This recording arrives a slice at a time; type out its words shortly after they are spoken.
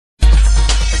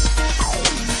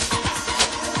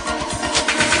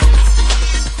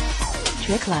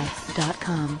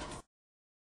TrickLife.com.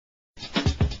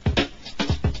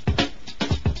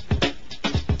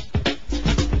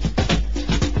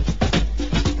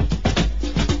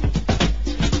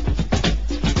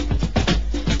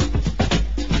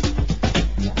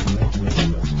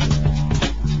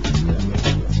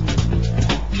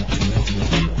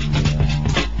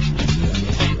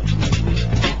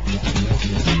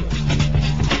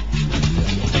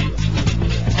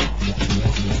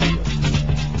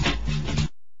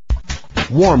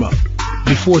 Warm up.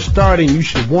 Before starting, you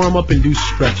should warm up and do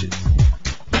stretches.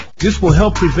 This will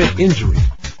help prevent injury.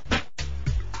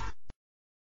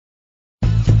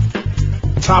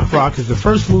 Top Rock is the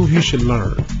first move you should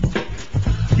learn.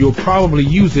 You'll probably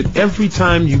use it every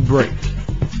time you break.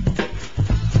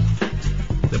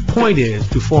 The point is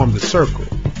to form the circle,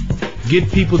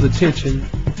 get people's attention,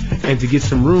 and to get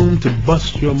some room to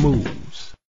bust your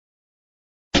moves.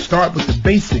 Start with the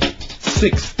basic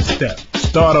 6th step.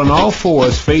 Start on all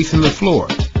fours facing the floor.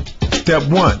 Step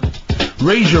 1.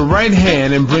 Raise your right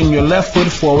hand and bring your left foot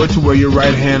forward to where your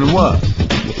right hand was.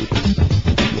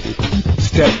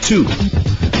 Step 2.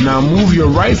 Now move your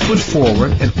right foot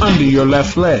forward and under your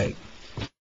left leg.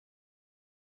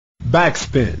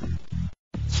 Backspin.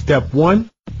 Step 1.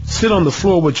 Sit on the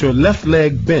floor with your left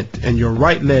leg bent and your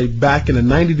right leg back in a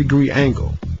 90-degree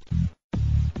angle.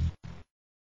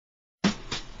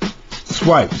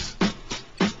 Swipes.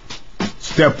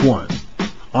 Step 1.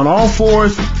 On all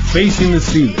fours, facing the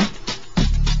ceiling.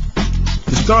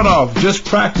 To start off, just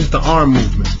practice the arm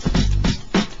movements.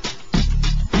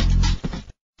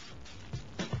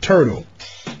 Turtle.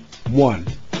 1.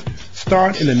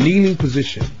 Start in a kneeling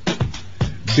position.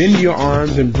 Bend your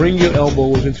arms and bring your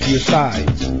elbows into your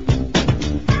sides.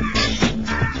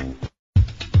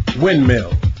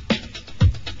 Windmill.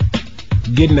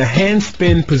 Get in a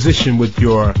handspin position with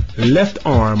your left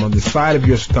arm on the side of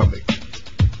your stomach.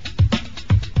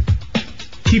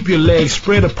 Keep your legs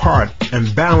spread apart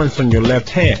and balance on your left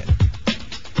hand.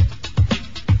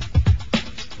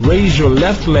 Raise your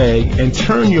left leg and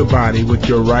turn your body with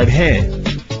your right hand.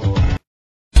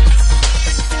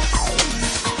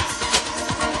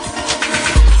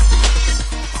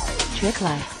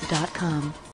 TrickLife.com.